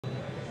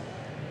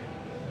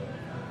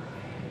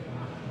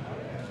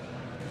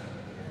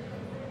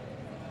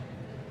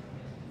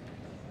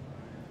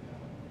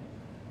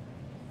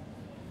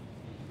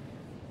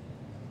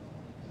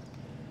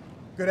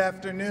Good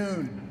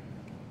afternoon,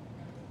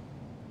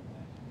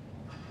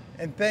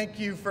 and thank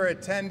you for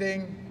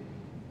attending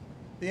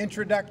the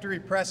introductory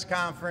press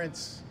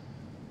conference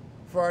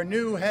for our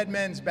new head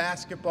men's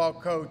basketball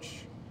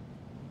coach,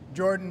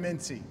 Jordan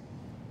Mincy.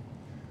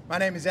 My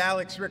name is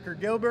Alex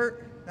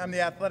Ricker-Gilbert. I'm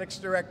the athletics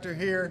director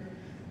here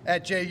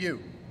at JU.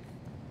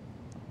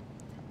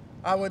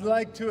 I would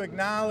like to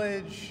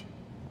acknowledge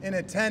in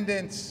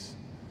attendance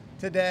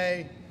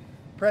today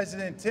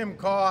President Tim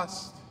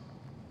Cost.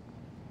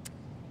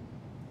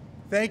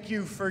 Thank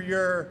you for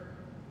your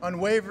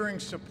unwavering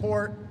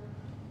support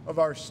of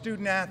our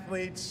student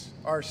athletes,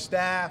 our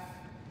staff,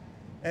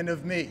 and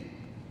of me.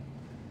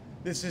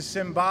 This is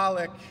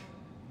symbolic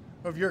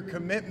of your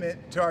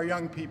commitment to our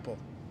young people,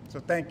 so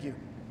thank you.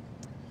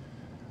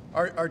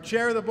 Our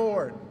chair of the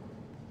board,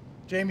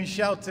 Jamie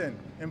Shelton,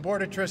 and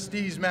Board of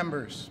Trustees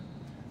members,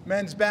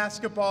 men's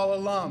basketball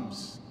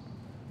alums,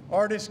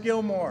 Artis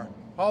Gilmore,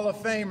 Hall of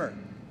Famer,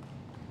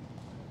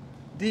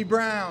 Dee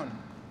Brown,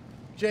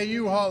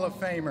 JU Hall of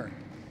Famer,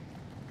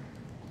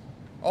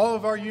 all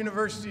of our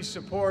university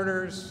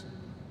supporters,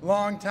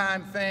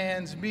 longtime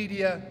fans,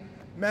 media,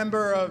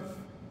 member of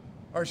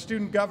our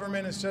Student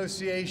Government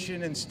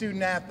Association and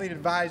Student Athlete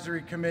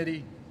Advisory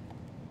Committee,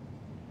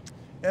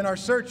 and our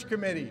search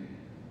committee,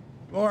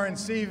 Lauren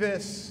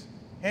Seavis,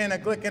 Hannah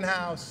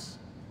Glickenhaus,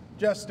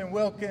 Justin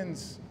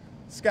Wilkins,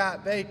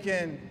 Scott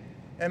Bacon,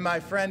 and my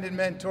friend and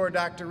mentor,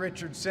 Dr.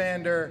 Richard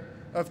Sander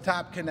of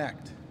Top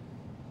Connect.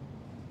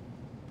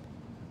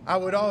 I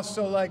would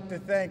also like to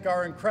thank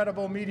our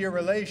incredible media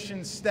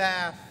relations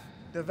staff,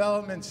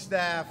 development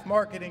staff,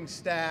 marketing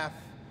staff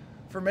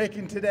for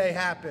making today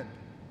happen.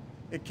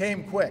 It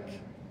came quick.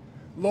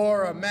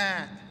 Laura,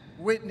 Matt,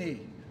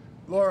 Whitney,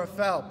 Laura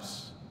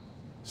Phelps,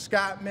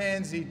 Scott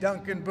Manzi,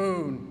 Duncan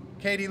Boone,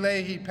 Katie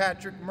Leahy,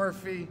 Patrick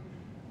Murphy,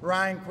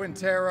 Ryan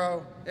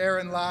Quintero,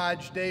 Aaron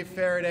Lodge, Dave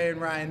Faraday,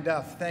 and Ryan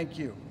Duff. Thank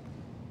you.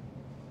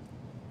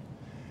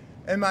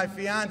 And my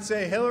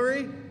fiance,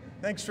 Hillary,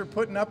 thanks for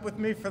putting up with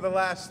me for the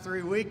last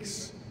 3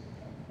 weeks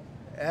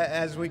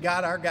as we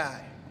got our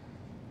guy.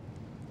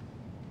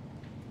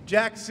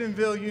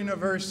 Jacksonville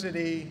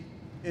University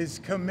is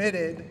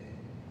committed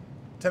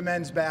to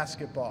men's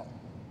basketball.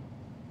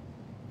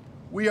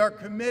 We are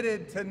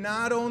committed to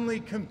not only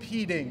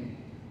competing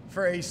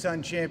for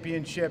ASUN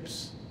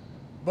championships,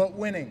 but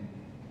winning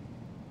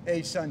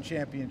ASUN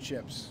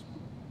championships.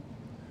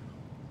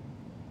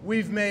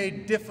 We've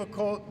made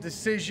difficult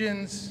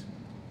decisions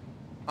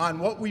on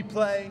what we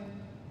play,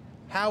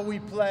 how we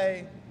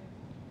play,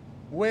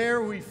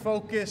 where we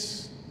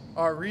focus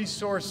our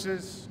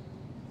resources.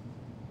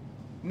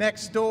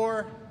 Next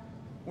door,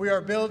 we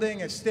are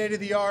building a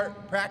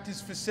state-of-the-art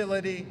practice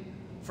facility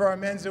for our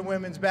men's and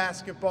women's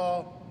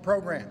basketball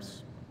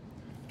programs.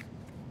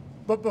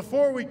 But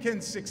before we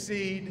can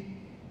succeed,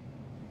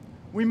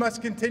 we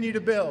must continue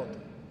to build.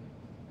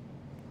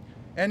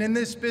 And in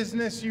this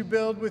business, you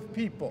build with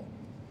people.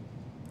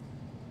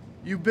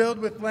 You build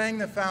with laying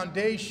the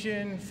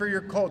foundation for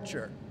your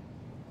culture.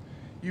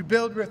 You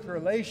build with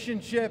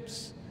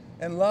relationships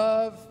and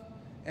love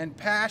and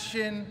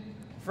passion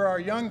for our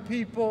young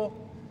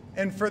people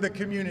and for the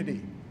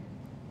community.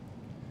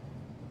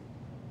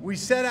 We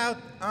set out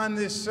on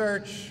this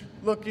search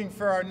looking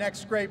for our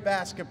next great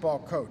basketball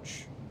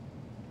coach.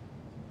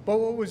 But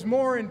what was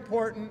more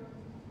important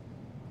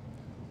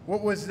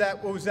was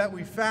that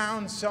we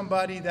found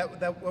somebody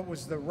that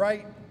was the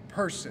right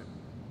person,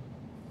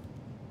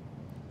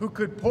 who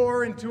could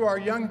pour into our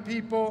young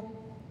people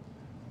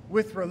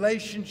with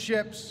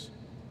relationships,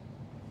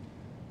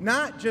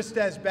 not just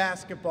as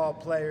basketball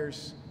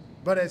players,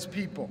 but as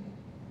people.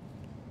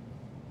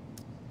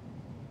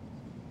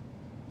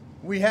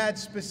 We had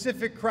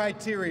specific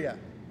criteria: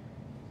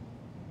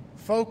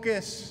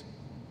 focus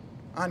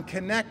on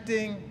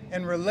connecting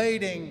and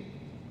relating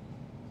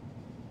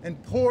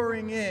and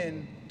pouring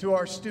in to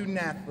our student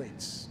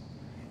athletes.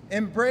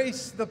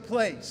 Embrace the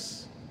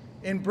place.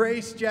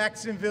 Embrace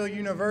Jacksonville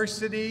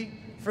University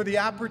for the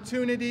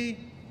opportunity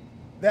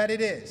that it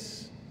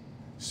is.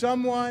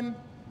 Someone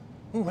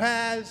who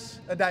has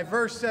a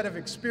diverse set of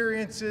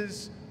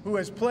experiences, who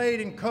has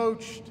played and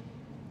coached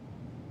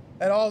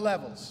at all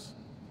levels.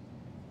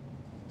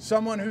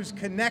 Someone who's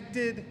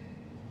connected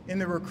in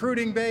the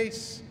recruiting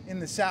base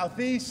in the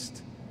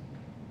Southeast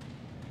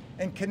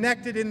and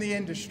connected in the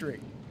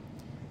industry.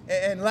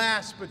 And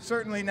last, but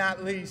certainly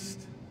not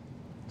least,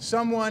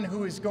 someone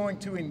who is going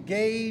to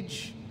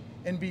engage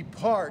and be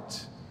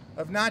part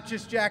of not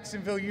just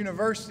Jacksonville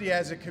University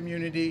as a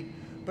community,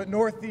 but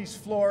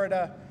Northeast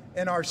Florida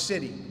and our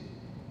city.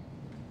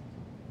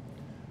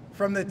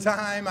 From the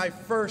time I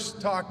first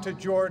talked to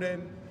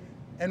Jordan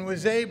and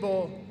was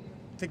able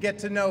to get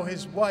to know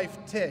his wife,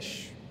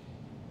 Tish,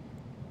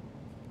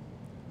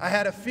 I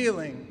had a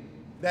feeling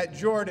that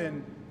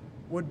Jordan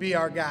would be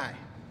our guy.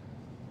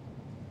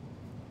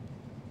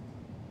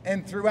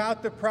 And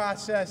throughout the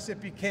process, it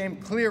became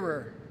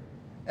clearer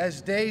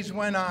as days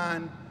went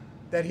on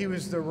that he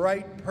was the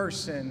right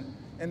person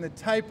and the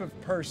type of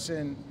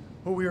person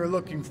who we were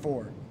looking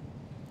for.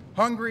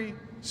 Hungry,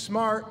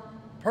 smart,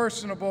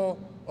 personable,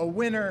 a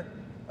winner,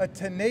 a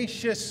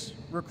tenacious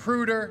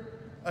recruiter,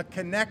 a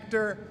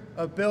connector,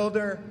 a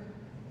builder,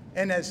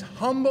 and as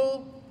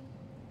humble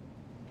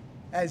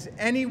as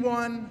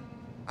anyone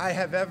I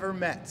have ever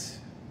met.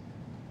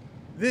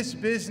 This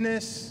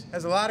business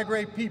has a lot of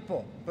great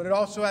people, but it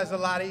also has a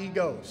lot of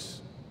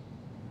egos.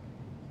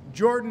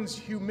 Jordan's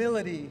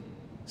humility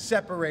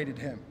separated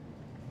him.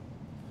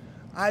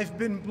 I've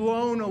been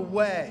blown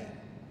away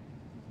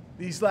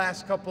these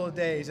last couple of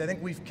days. I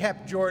think we've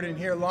kept Jordan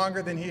here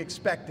longer than he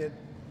expected.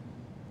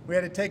 We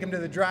had to take him to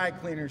the dry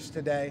cleaners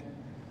today,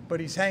 but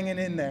he's hanging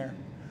in there.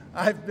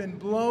 I've been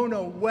blown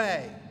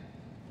away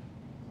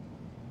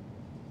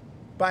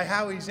by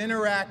how he's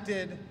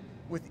interacted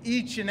with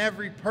each and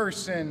every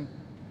person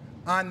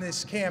on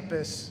this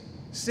campus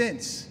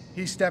since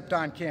he stepped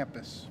on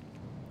campus.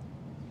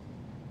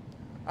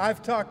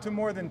 I've talked to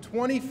more than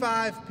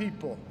 25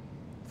 people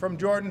from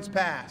Jordan's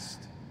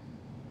past,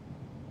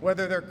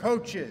 whether they're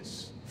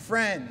coaches,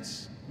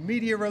 friends,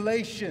 media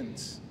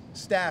relations,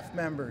 staff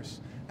members,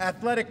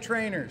 athletic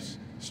trainers,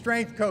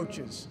 strength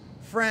coaches,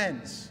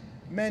 friends,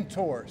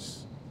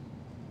 mentors.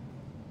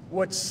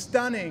 What's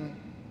stunning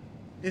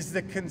is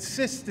the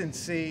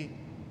consistency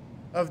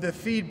of the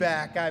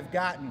feedback I've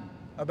gotten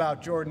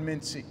about Jordan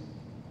Mincy.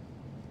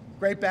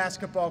 Great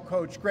basketball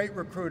coach, great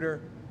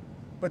recruiter,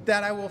 but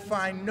that I will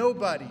find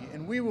nobody,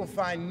 and we will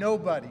find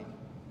nobody,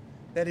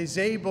 that is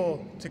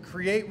able to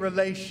create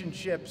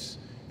relationships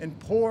and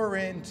pour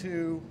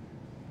into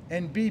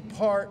and be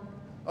part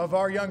of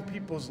our young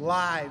people's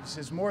lives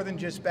as more than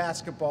just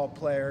basketball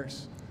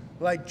players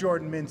like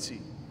Jordan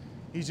Mincy.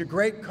 He's a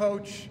great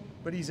coach,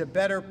 but he's a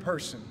better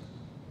person.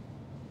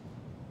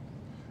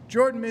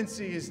 Jordan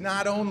Mincy is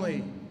not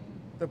only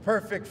the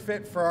perfect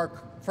fit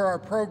for our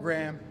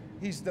program,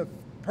 he's the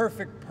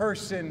perfect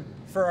person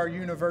for our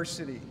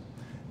university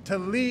to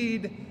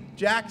lead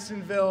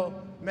Jacksonville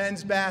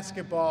men's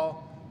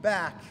basketball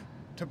back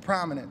to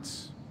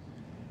prominence.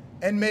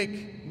 And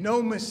make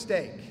no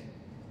mistake,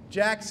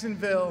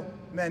 Jacksonville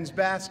men's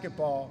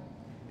basketball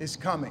is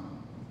coming.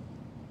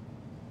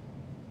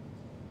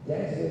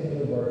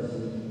 Jacksonville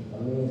University,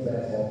 a men's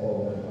basketball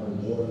program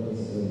under Jordan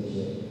Mincy's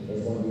leadership,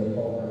 is going to be a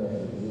program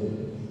that's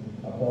resilient,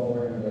 a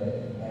program that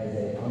has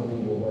an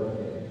unbelievable work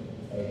ethic,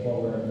 a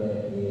program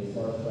that is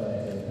first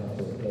class when it comes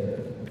to the player.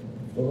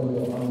 We're going to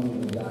do an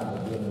unbelievable job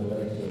of building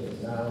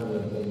relationships, not only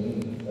in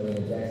JU, but in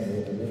the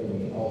Jacksonville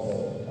community, and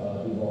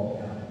also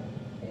Duval County.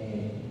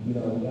 And, you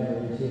know, we have a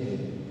rich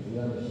history. We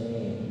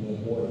understand the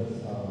importance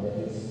that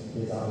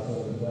this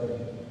opportunity plays.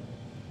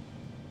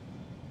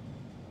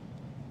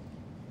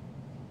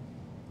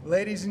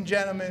 Ladies and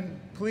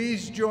gentlemen,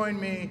 please join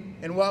me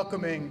in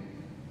welcoming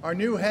our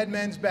new head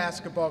men's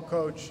basketball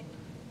coach,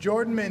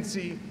 Jordan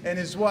Mincy, and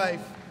his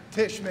wife,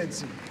 Tish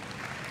Mincy.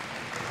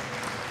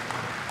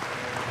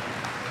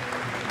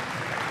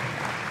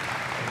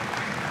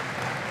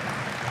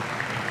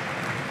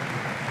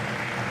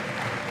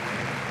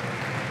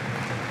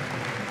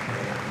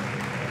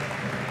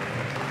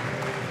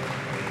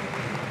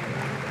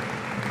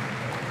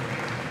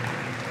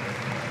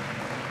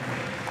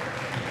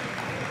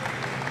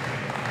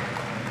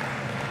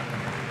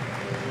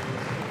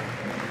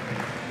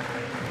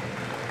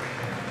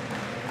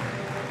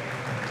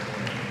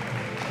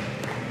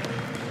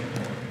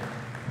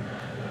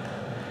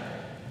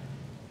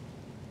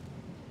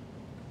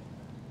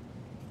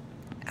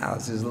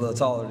 Alex is a little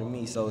taller than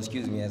me, so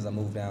excuse me as I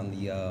move down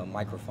the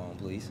microphone,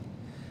 please.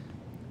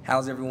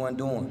 How's everyone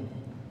doing?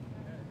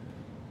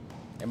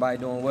 Everybody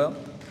doing well?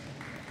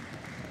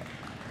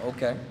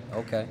 Okay.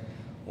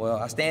 Well,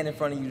 I stand in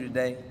front of you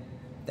today.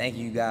 Thank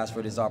you guys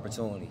for this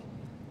opportunity.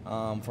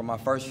 From my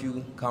first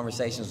few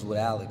conversations with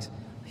Alex,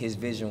 his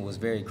vision was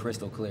very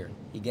crystal clear.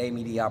 He gave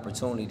me the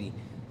opportunity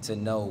to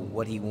know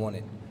what he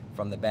wanted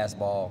from the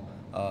basketball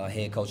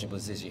head coaching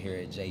position here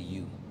at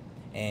JU.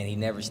 And he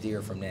never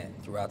steered from that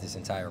throughout this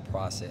entire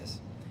process.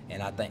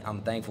 And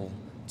I'm thankful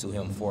to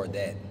him for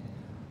that.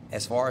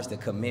 As far as the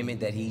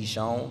commitment that he's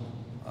shown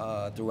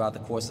throughout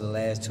the course of the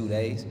last 2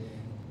 days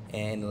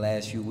and the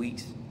last few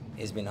weeks,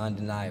 it's been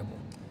undeniable.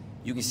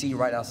 You can see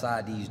right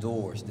outside these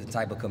doors the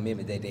type of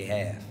commitment that they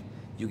have.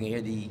 You can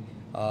hear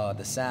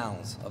the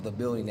sounds of the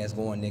building that's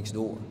going next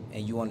door,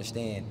 and you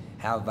understand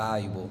how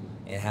valuable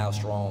and how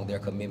strong their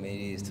commitment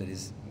is to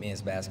this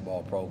men's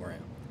basketball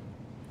program.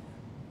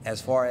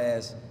 As far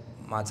as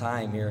my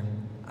time here,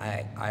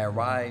 I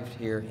arrived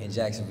here in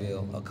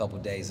Jacksonville a couple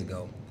days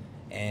ago,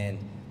 and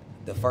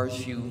the first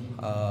few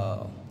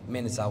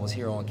minutes I was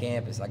here on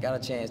campus, I got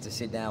a chance to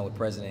sit down with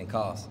President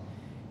Koss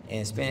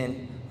and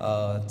spend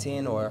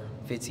 10 or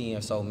 15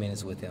 or so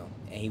minutes with him,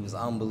 and he was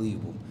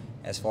unbelievable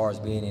as far as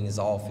being in his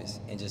office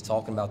and just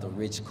talking about the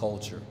rich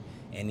culture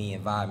and the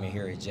environment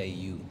here at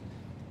JU.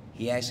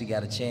 He actually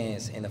got a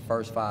chance in the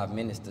first 5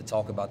 minutes to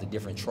talk about the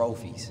different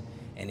trophies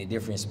and the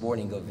different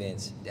sporting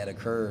events that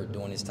occurred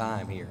during his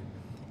time here.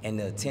 And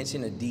the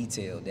attention to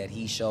detail that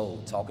he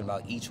showed talking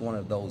about each one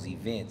of those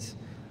events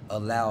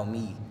allowed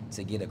me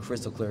to get a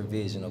crystal clear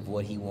vision of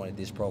what he wanted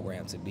this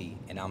program to be,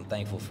 and I'm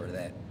thankful for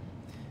that.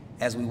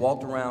 As we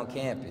walked around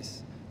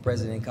campus,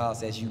 President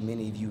Cost, as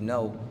many of you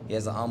know, he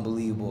has an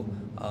unbelievable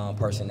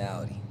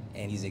personality,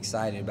 and he's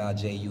excited about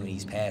JU and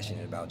he's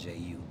passionate about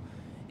JU.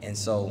 And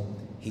so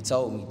he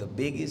told me the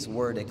biggest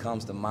word that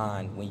comes to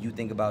mind when you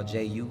think about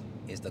JU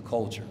is the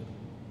culture,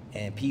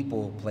 and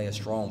people play a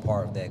strong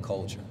part of that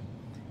culture.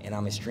 And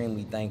I'm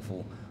extremely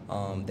thankful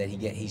that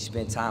he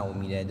spent time with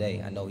me that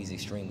day. I know he's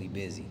extremely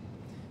busy.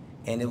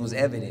 And it was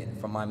evident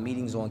from my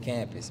meetings on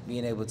campus,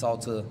 being able to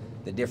talk to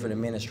the different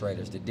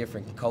administrators, the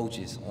different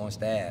coaches on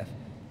staff,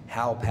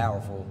 how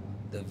powerful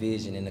the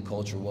vision and the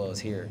culture was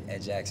here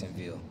at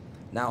Jacksonville.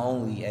 Not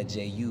only at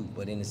JU,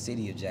 but in the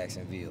city of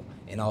Jacksonville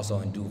and also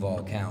in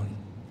Duval County.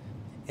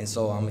 And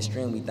so I'm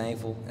extremely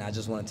thankful, and I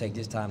just want to take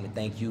this time to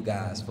thank you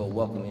guys for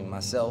welcoming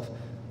myself,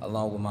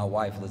 along with my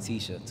wife,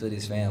 Letitia, to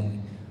this family.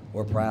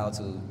 We're proud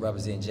to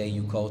represent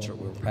JU culture.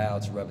 We're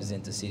proud to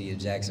represent the city of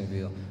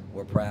Jacksonville.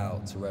 We're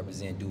proud to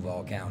represent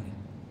Duval County.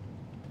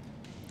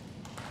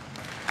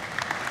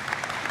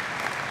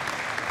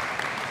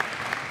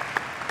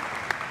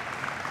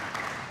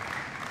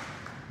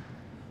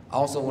 I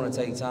also want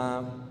to take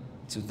time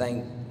to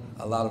thank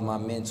a lot of my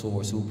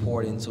mentors who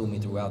poured into me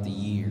throughout the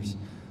years,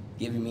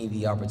 giving me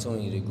the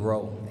opportunity to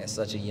grow at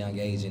such a young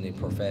age in the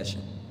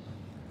profession.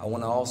 I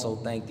want to also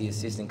thank the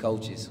assistant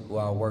coaches who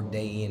I work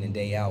day in and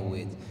day out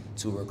with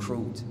to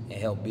recruit and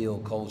help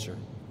build culture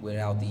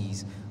throughout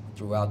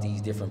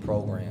these different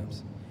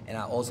programs. And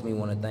I ultimately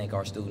want to thank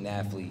our student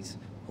athletes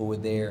who were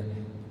there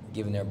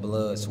giving their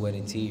blood, sweat,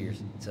 and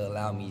tears to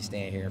allow me to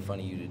stand here in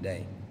front of you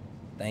today.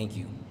 Thank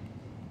you.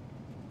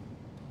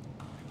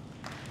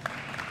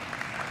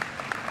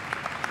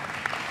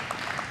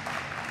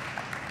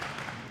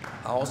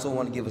 I also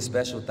want to give a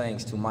special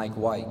thanks to Mike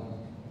White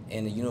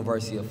and the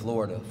University of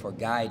Florida for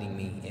guiding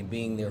me and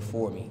being there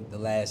for me the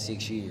last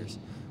 6 years,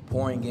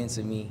 pouring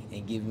into me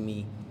and giving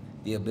me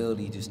the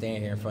ability to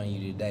stand here in front of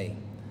you today,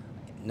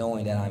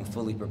 knowing that I'm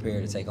fully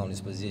prepared to take on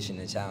this position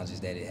and the challenges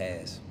that it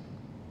has.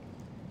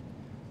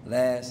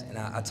 Last, and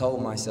I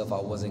told myself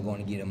I wasn't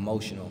going to get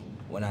emotional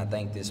when I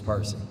thanked this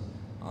person.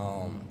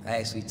 I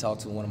actually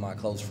talked to one of my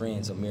close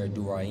friends, Amir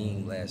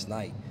Duraim, last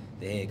night,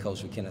 the head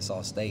coach for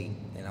Kennesaw State,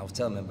 and I was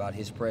telling him about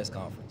his press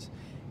conference.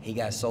 He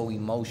got so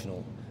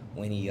emotional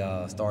when he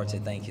started to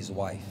thank his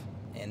wife.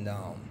 And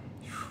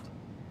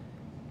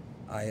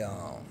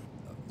I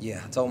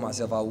told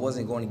myself I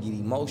wasn't going to get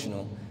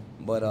emotional,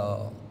 but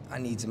I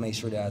need to make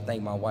sure that I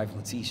thank my wife,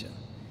 Letitia,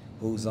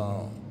 who's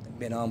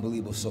been an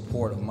unbelievable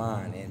support of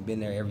mine and been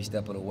there every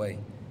step of the way.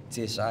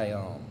 Tish, I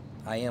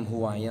am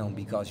who I am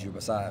because you're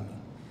beside me.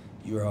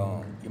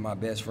 You're my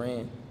best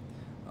friend.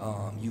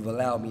 You've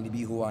allowed me to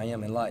be who I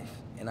am in life,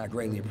 and I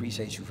greatly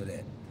appreciate you for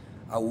that.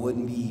 I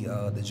wouldn't be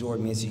the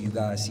Jordan Mincy you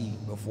guys see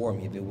before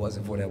me if it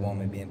wasn't for that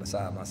woman being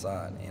beside my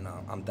side, and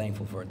I'm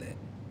thankful for that.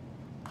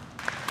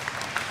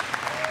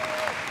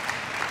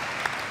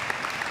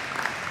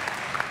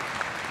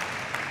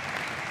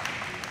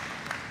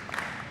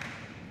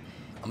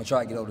 I'm gonna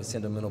try to get over the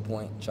sentimental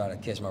point, try to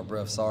catch my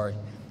breath, sorry.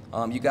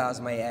 You guys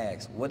may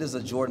ask, what does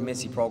a Jordan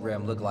Mincy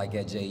program look like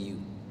at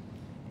JU?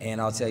 And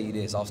I'll tell you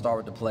this, I'll start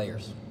with the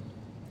players.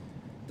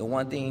 The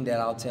one thing that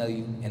I'll tell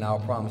you and I'll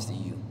promise to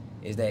you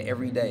is that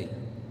every day,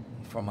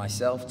 from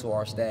myself to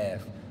our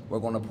staff, we're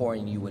gonna pour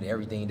in you with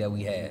everything that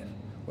we have.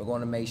 We're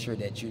gonna make sure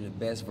that you're the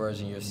best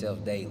version of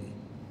yourself daily.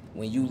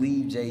 When you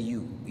leave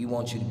JU, we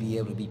want you to be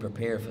able to be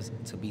prepared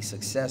to be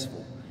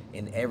successful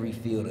in every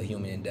field of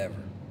human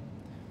endeavor.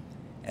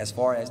 As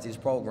far as this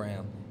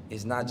program,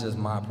 it's not just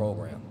my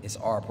program, it's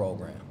our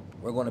program.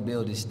 We're gonna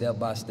build it step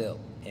by step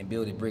and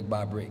build it brick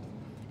by brick,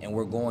 and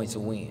we're going to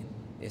win.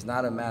 It's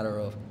not a matter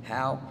of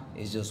how,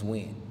 it's just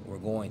when. We're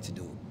going to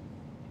do it.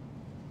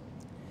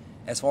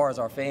 As far as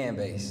our fan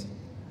base,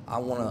 I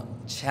wanna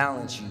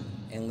challenge you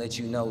and let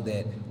you know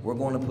that we're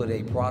gonna put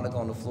a product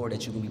on the floor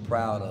that you can be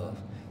proud of.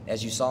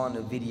 As you saw in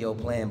the video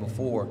playing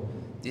before,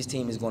 this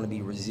team is gonna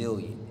be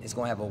resilient. It's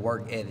gonna have a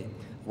work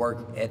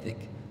ethic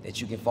that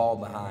you can fall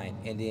behind,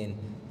 and then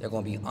they're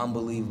gonna be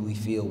unbelievably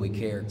filled with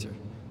character.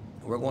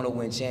 We're gonna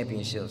win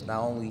championships,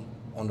 not only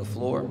on the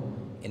floor,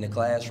 in the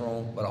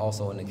classroom, but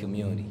also in the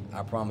community.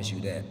 I promise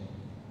you that.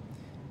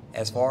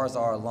 As far as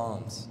our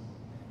alums,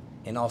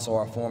 and also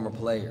our former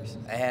players,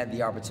 I had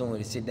the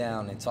opportunity to sit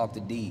down and talk to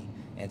D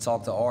and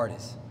talk to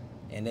artists,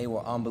 and they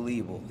were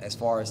unbelievable as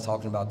far as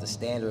talking about the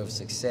standard of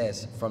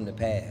success from the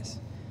past.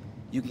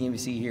 You can even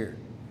see here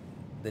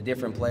the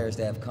different players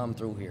that have come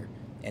through here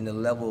and the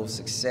level of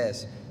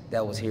success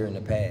that was here in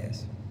the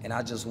past. And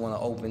I just want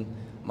to open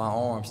my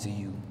arms to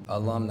you,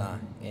 alumni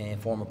and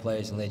former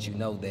players, and let you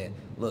know that,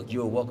 look,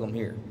 you're welcome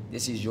here.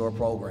 This is your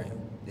program.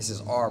 This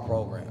is our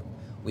program.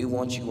 We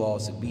want you all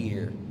to be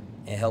here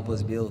and help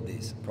us build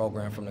this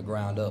program from the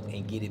ground up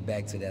and get it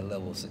back to that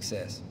level of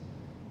success.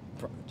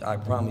 I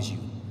promise you,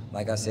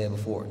 like I said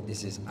before,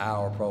 this is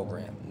our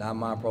program. Not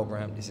my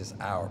program, this is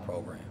our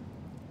program.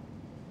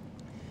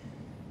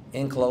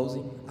 In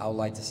closing, I would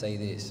like to say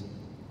this.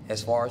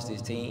 As far as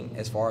this team,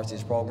 as far as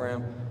this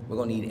program, we're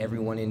gonna need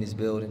everyone in this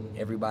building,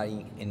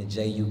 everybody in the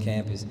JU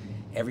campus,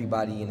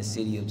 everybody in the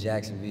city of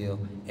Jacksonville,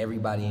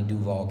 everybody in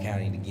Duval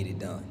County to get it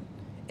done.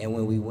 And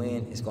when we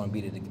win, it's going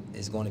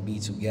to be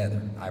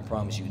together. I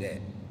promise you that.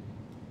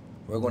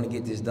 We're going to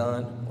get this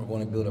done. We're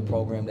going to build a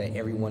program that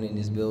everyone in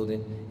this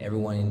building,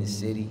 everyone in this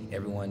city,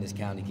 everyone in this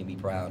county can be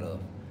proud of.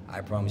 I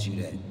promise you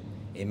that.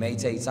 It may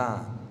take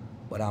time,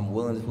 but I'm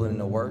willing to put in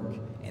the work.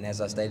 And as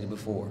I stated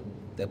before,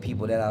 the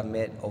people that I've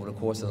met over the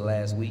course of the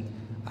last week,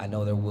 I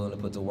know they're willing to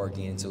put the work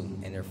in too,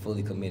 and they're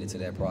fully committed to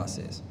that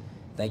process.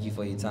 Thank you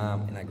for your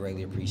time, and I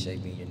greatly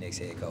appreciate being your next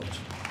head coach.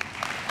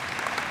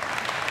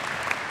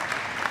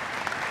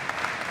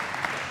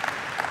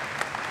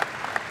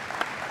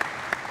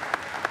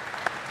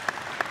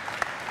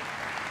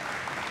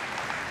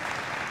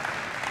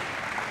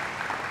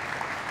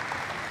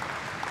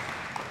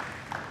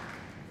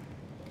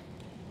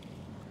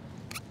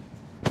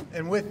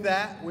 And with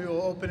that, we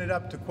will open it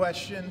up to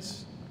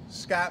questions.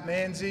 Scott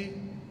Mincy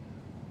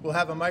will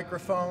have a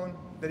microphone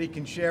that he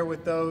can share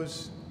with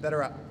those that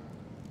are up.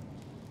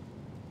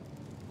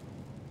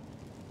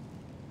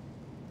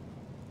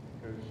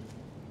 Coach.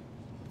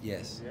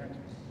 Yes. Yeah.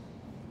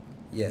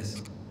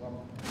 Yes.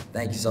 Well,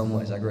 Thank you so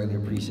much. I greatly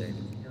appreciate it.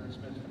 you're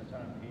spending some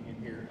time being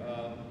in here.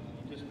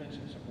 You just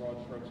mentioned some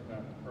broad strokes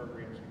about the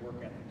programs, work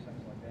ethics,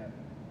 things like that.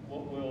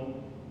 What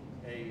will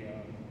a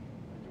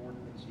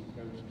Jordan Mincy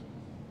coached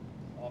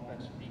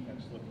offense and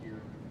defense look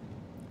here,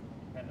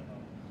 depending on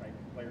the type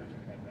of players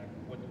you have back?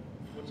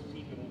 What's the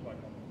team going to look like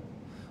on the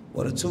field?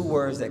 Well, the two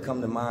words that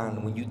come to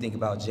mind when you think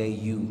about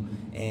JU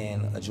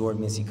and a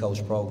Jordan Mincy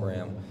coach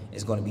program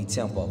is going to be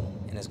tempo,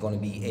 and it's going to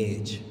be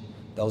edge.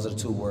 Those are the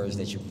two words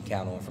that you can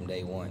count on from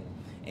day one.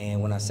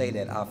 And when I say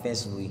that,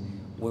 offensively,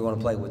 we're going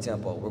to play with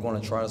tempo. We're going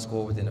to try to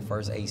score within the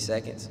first 8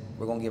 seconds.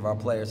 We're going to give our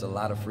players a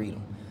lot of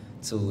freedom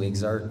to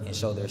exert and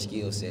show their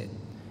skill set.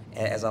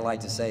 As I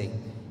like to say,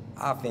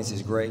 offense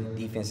is gray,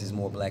 defense is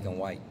more black and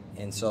white.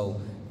 And so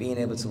being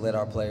able to let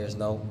our players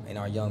know and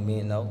our young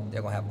men know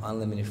they're going to have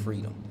unlimited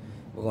freedom.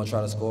 We're going to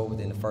try to score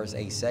within the first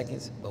 8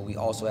 seconds, but we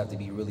also have to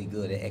be really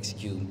good at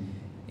executing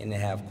in the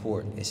half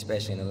court,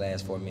 especially in the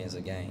last 4 minutes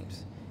of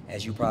games.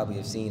 As you probably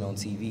have seen on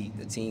TV,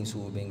 the teams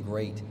who have been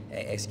great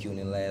at executing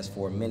in the last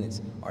 4 minutes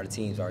are the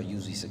teams that are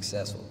usually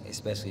successful,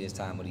 especially this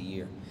time of the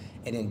year.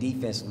 And then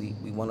defensively,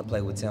 we want to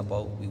play with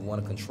tempo. We want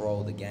to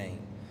control the game.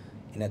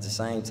 And at the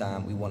same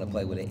time, we want to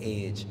play with an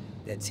edge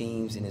that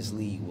teams in this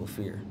league will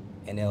fear.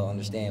 And they'll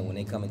understand when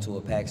they come into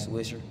a packed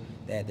Swisher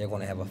that they're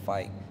going to have a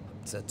fight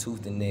to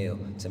tooth and nail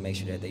to make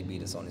sure that they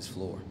beat us on this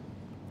floor.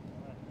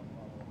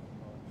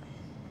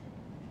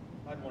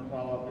 I had one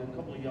follow-up. A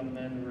couple of young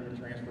men who are in the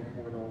transfer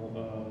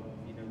portal,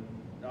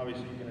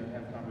 obviously you're going to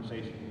have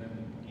conversations with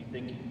them. Do you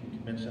think you can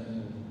convince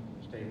them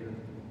to stay here?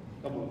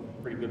 A couple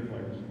of pretty good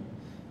players.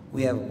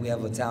 We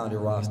have a talented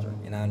roster,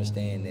 and I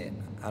understand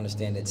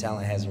that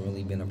talent hasn't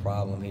really been a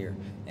problem here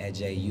at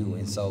JU.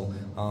 And so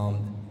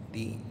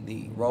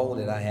the role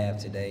that I have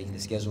today, the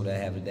schedule that I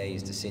have today,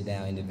 is to sit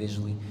down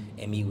individually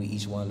and meet with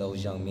each one of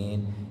those young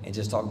men and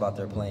just talk about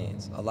their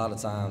plans. A lot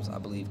of times I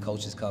believe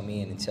coaches come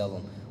in and tell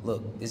them,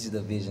 look, this is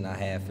the vision I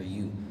have for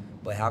you,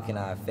 but how can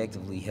I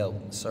effectively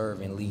help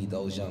serve and lead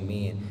those young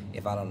men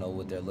if I don't know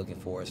what they're looking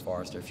for as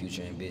far as their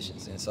future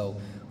ambitions? And so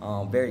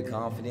I'm very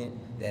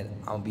confident that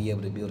I'll be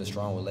able to build a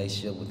strong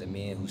relationship with the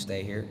men who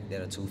stay here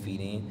that are 2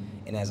 feet in.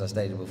 And as I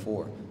stated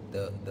before,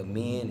 the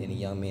men and the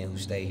young men who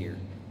stay here,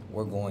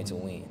 we're going to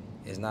win.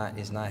 It's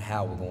not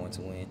how we're going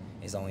to win.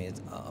 It's only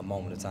a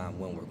moment of time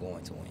when we're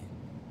going to win.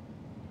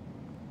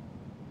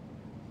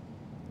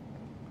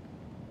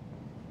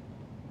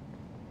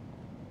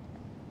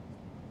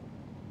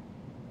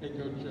 Hey,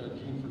 Coach,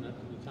 Gene Fournette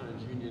from the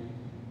Times-Union.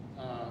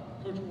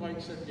 Coach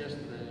White said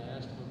yesterday, I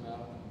asked him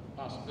about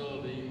the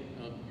possibility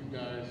of you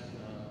guys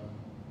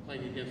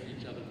playing against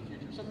each other in the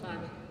future.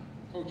 Sometimes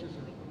coaches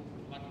are a little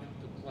reluctant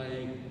to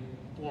play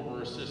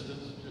former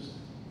assistants just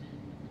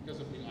because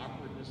of the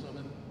awkwardness of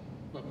it.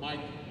 But Mike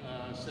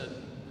said,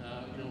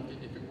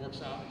 if it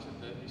works out,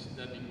 he said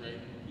that'd be great.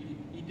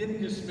 He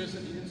didn't dismiss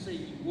it. He didn't say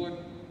he would,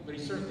 but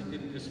he certainly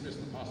didn't dismiss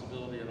the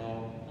possibility at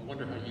all. I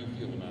wonder how you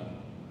feel about it.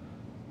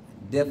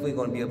 Definitely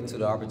going to be up to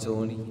the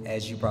opportunity.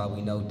 As you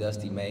probably know,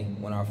 Dusty May,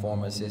 one of our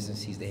former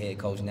assistants, he's the head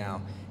coach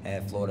now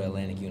at Florida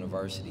Atlantic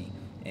University.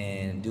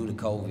 And due to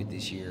COVID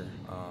this year,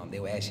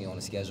 they were actually on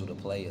the schedule to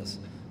play us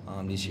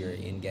this year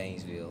in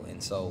Gainesville.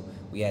 And so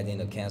we had to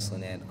end up canceling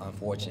that,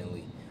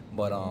 unfortunately.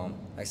 But like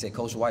I said,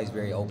 Coach White's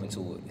very open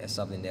to it. That's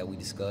something that we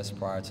discussed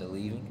prior to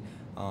leaving,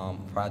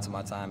 prior to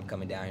my time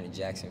coming down here to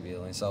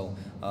Jacksonville. And so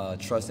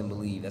trust and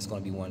believe, that's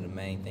going to be one of the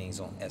main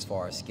things as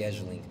far as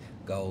scheduling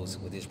goes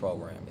with this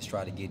program, is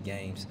try to get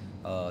games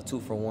 2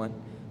 for 1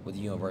 with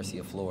the University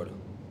of Florida.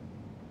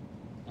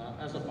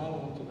 As a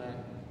follow-up to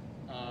that,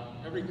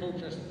 every coach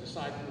has to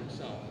decide for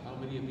himself how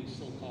many of these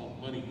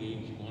so-called money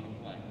games you want to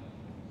play.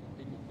 Some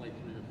people play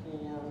 3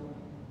 or 4,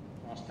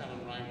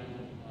 cross-town rival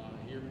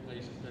here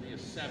plays as many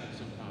as 7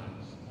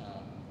 sometimes,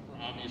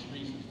 for obvious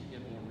reasons, to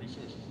get more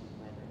resources in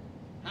the program.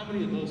 How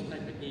many of those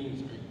type of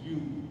games are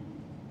you,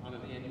 on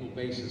an annual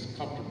basis,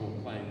 comfortable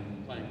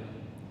playing with?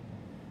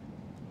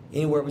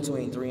 Anywhere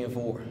between 3 and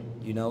 4,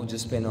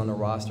 just depending on the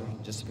roster,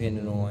 just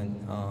depending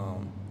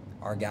on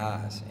our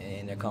guys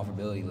and their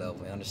comfortability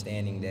level, and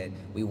understanding that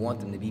we want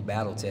them to be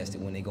battle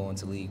tested when they go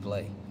into league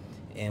play.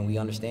 And we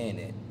understand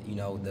that, you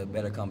know, the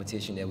better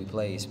competition that we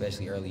play,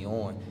 especially early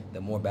on,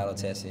 the more battle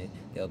tested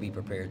they'll be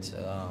prepared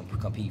to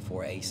compete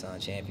for a Sun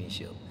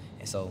championship.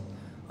 And so,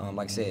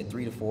 like I said,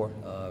 3 to 4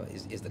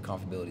 is the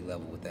comfortability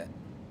level with that.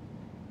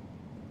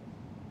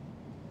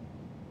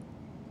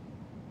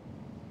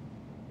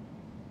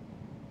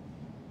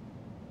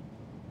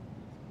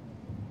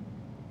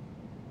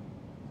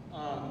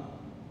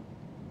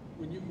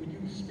 When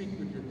you speak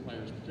with your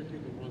players,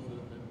 particularly the ones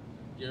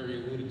that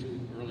Gary alluded to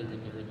earlier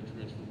that are in the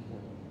transfer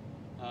portal,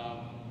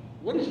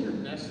 what is your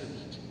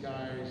message to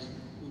guys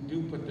who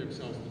do put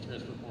themselves in the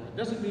transfer portal? It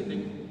doesn't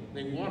mean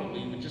they want to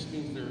leave, it just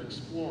means they're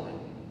exploring.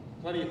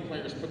 Plenty of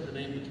players put their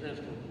name in the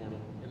transfer portal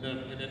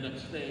and end up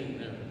staying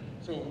there.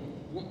 So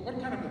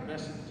what kind of a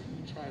message do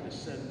you try to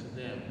send to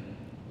them?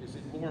 Is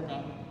it more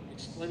about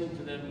explaining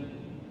to them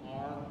who you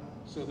are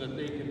so that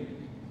they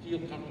can feel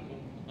comfortable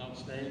about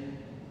staying?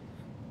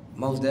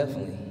 Most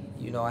definitely.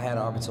 You know, I had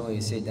an opportunity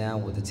to sit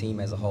down with the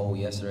team as a whole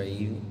yesterday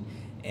evening,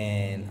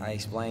 and I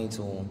explained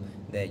to them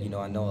that, you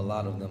know, I know a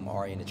lot of them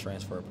are in the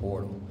transfer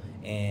portal,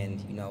 and,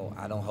 you know,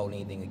 I don't hold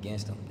anything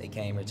against them. They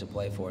came here to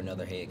play for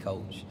another head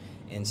coach.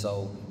 And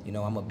so, you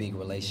know, I'm a big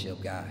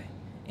relationship guy,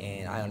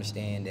 and I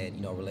understand that,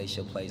 you know,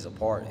 relationship plays a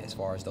part as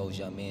far as those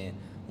young men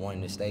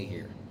wanting to stay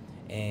here.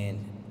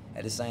 And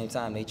at the same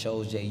time, they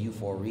chose JU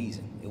for a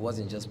reason. It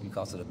wasn't just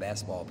because of the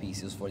basketball piece.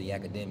 It was for the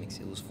academics.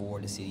 It was for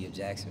the city of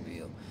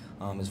Jacksonville.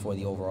 It was for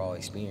the overall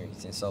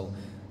experience. And so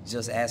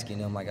just asking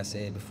them, like I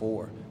said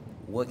before,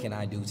 what can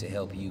I do to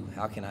help you?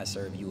 How can I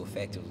serve you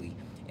effectively?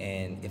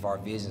 And if our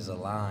visions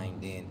align,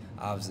 then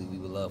obviously we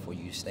would love for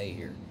you to stay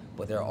here.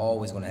 But they're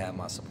always going to have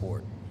my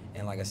support.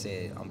 And like I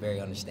said, I'm very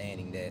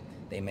understanding that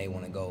they may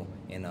want to go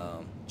and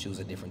choose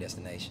a different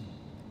destination.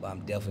 But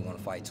I'm definitely going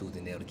to fight tooth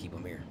and nail to keep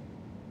them here.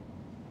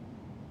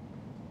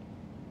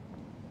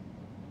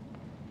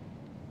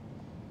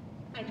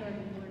 Hi,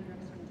 Jordan. Lauren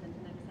Brooks from 10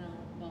 to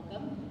XL.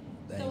 Welcome.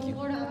 Thank so you.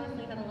 Florida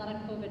obviously had a lot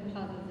of COVID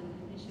pauses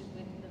and issues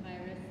with the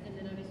virus, and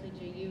then obviously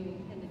JU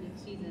in the new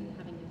season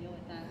having to deal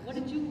with that. What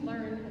did you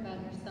learn about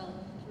yourself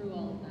through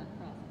all of that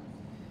process?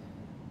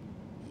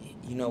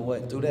 You know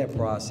what? Through that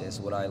process,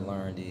 what I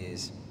learned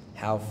is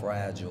how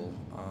fragile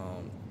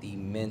the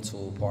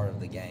mental part of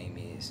the game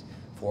is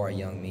for our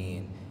young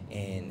men,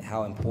 and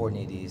how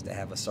important it is to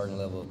have a certain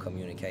level of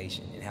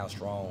communication, and how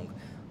strong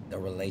the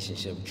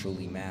relationship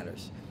truly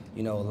matters.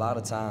 You know, a lot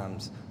of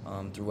times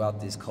throughout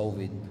this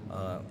COVID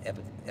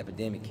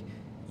epidemic,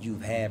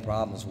 you've had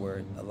problems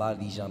where a lot of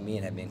these young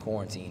men have been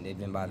quarantined. They've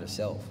been by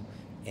themselves.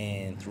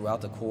 And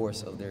throughout the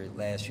course of their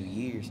last few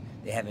years,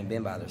 they haven't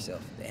been by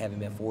themselves. They haven't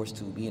been forced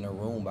to be in a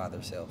room by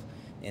themselves.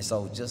 And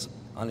so just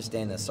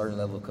understanding a certain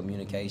level of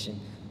communication,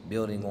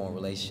 building on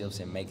relationships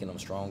and making them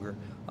stronger,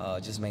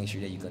 just making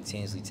sure that you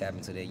continuously tap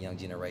into that young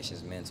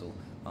generation's mental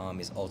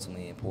is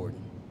ultimately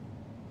important.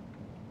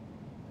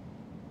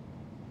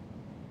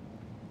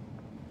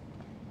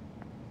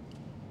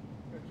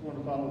 I just want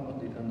to follow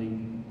up on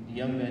the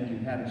young men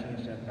you've had a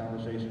chance to have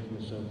conversations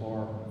with so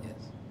far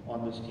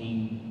on this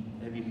team.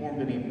 Have you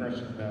formed any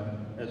impression about,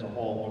 as a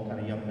whole, what kind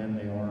of young men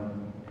they are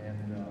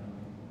and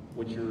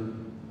what you're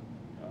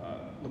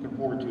looking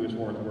forward to as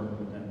far as working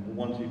with them, the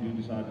ones who do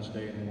decide to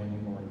stay and the ones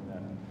you've already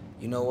met?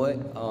 You know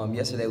what?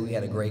 Yesterday we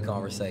had a great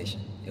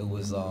conversation. It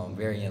was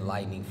very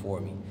enlightening for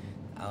me.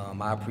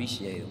 I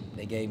appreciate them.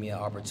 They gave me an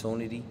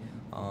opportunity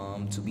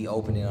to be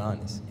open and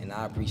honest, and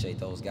I appreciate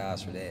those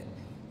guys for that.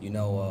 You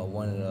know,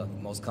 one of the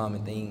most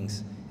common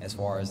things, as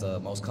far as the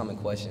most common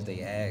questions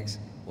they asked,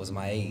 was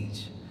my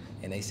age.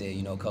 And they said,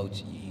 you know,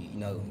 Coach,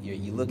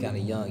 you look kind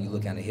of young, you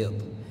look kind of hip.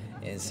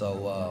 And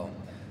so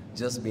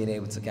just being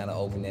able to kind of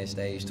open that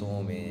stage to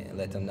them and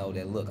let them know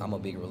that, look, I'm a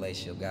big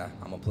relationship guy.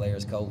 I'm a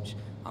player's coach.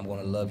 I'm going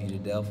to love you to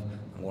death.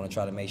 I'm going to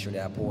try to make sure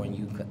that I pour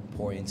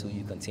into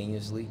you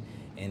continuously,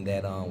 and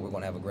that we're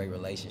going to have a great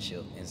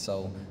relationship. And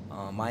so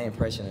my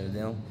impression of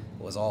them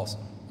was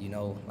awesome. You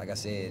know, like I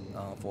said,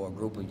 for a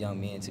group of young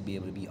men to be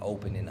able to be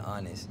open and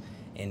honest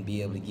and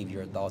be able to give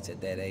your thoughts at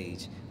that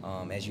age,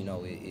 as you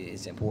know,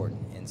 it's important.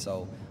 And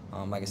so,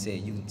 like I said,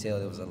 you can tell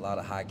there was a lot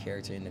of high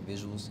character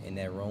individuals in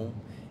that room,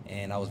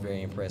 and I was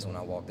very impressed when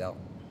I walked out.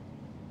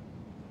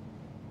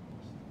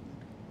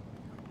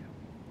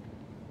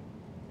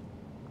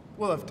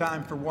 We'll have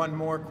time for one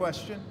more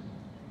question.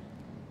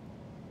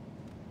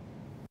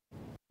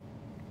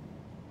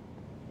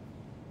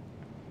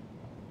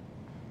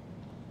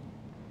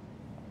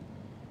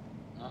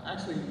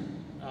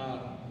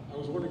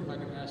 I was wondering if I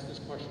could ask this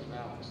question of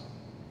Alex.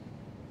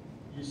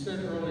 You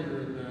said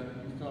earlier that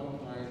you felt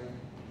like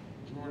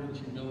Jordan's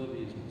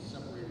humility has been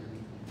separated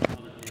from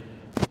other areas.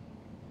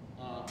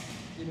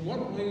 In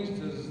what ways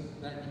does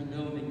that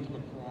humility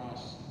come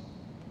across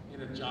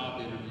in a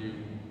job interview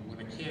when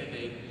a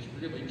candidate is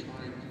really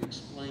trying to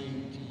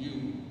explain to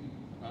you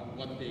about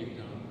what they've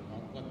done,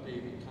 about what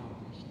they've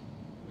accomplished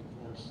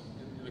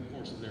in the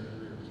course of their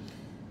careers?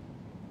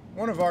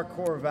 One of our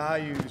core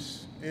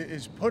values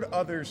is put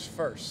others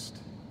first.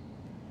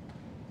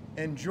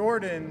 And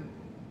Jordan,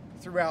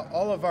 throughout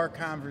all of our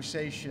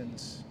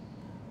conversations,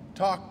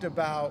 talked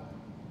about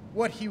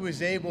what he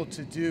was able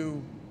to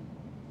do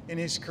in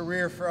his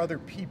career for other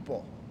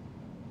people,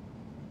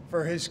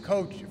 for his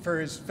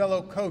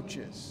fellow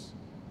coaches,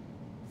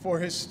 for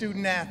his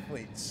student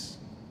athletes,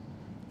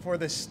 for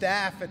the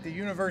staff at the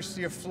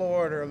University of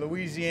Florida or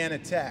Louisiana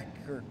Tech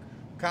or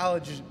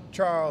College of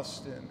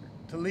Charleston,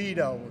 or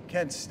Toledo or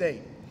Kent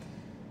State.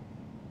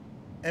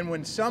 And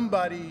when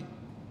somebody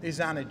is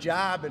on a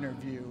job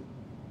interview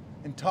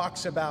and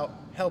talks about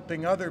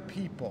helping other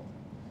people,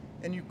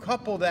 and you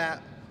couple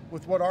that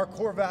with what our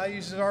core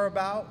values are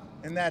about,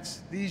 and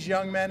that's these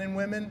young men and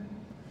women,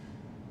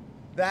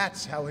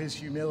 that's how his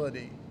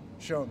humility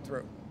shone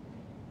through.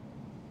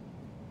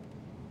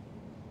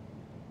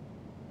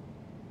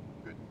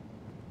 Good.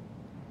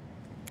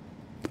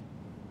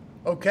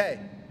 Okay,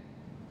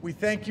 we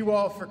thank you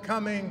all for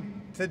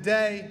coming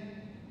today.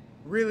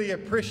 Really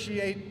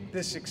appreciate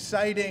this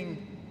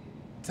exciting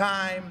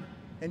time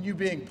and you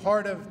being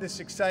part of this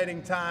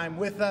exciting time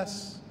with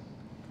us.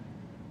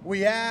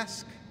 We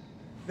ask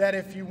that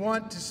if you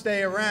want to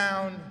stay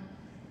around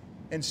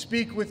and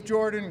speak with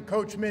Jordan and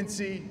Coach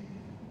Mincy,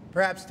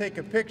 perhaps take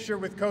a picture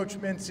with Coach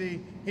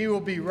Mincy, he will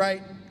be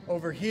right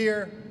over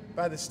here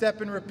by the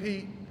step and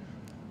repeat.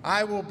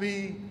 I will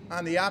be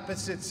on the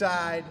opposite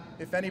side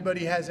if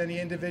anybody has any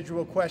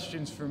individual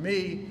questions for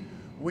me.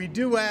 We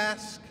do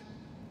ask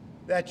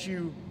that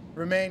you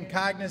remain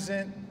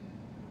cognizant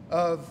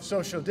of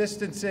social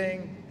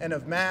distancing and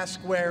of mask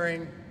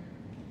wearing.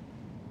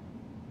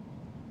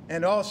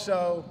 And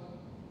also,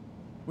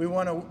 we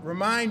want to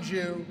remind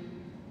you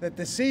that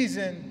the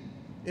season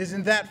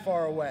isn't that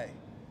far away.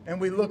 And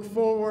we look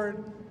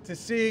forward to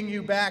seeing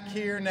you back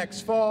here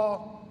next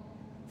fall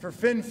for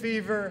Fin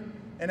Fever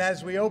and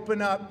as we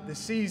open up the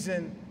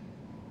season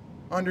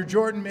under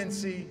Jordan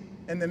Mincy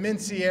and the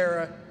Mincy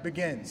era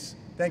begins.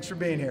 Thanks for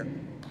being here.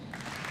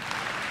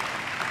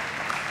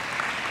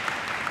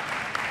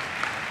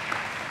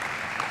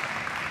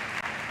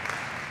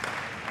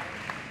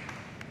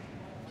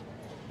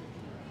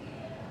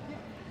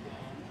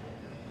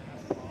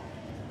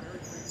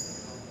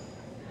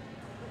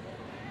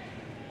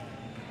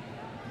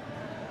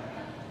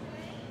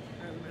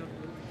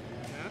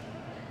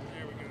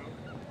 There we go.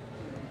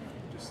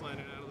 Just slide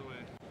it